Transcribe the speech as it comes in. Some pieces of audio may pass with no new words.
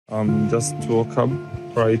Just woke up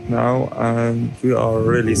right now and we are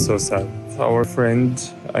really so sad. Our friend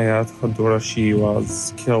Ayat, she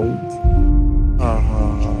was killed.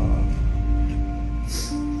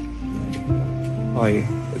 Hi,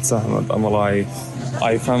 it's Ahmad. I'm alive.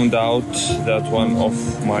 I found out that one of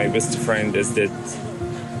my best friend is dead.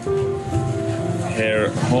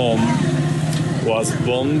 Her home was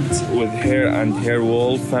bombed with her and her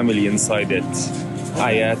whole family inside it.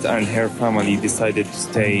 Ayat and her family decided to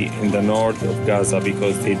stay in the north of Gaza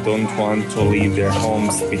because they don't want to leave their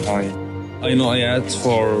homes behind. I know Ayat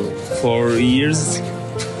for 4 years.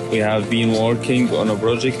 We have been working on a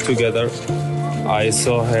project together. I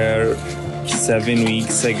saw her 7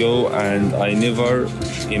 weeks ago and I never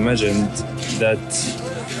imagined that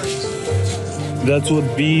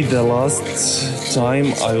would be the last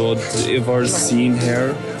time I would ever seen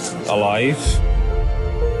her alive.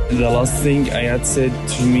 The last thing Ayat said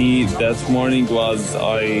to me that morning was,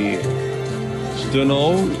 I don't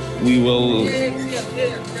know we will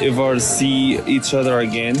ever see each other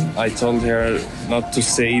again. I told her not to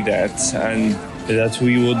say that and that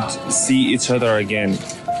we would see each other again.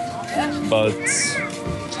 But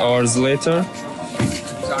hours later,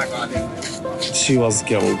 she was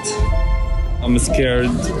killed. I'm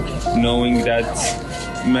scared knowing that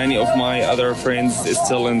many of my other friends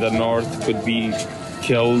still in the north could be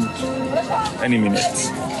killed any minute.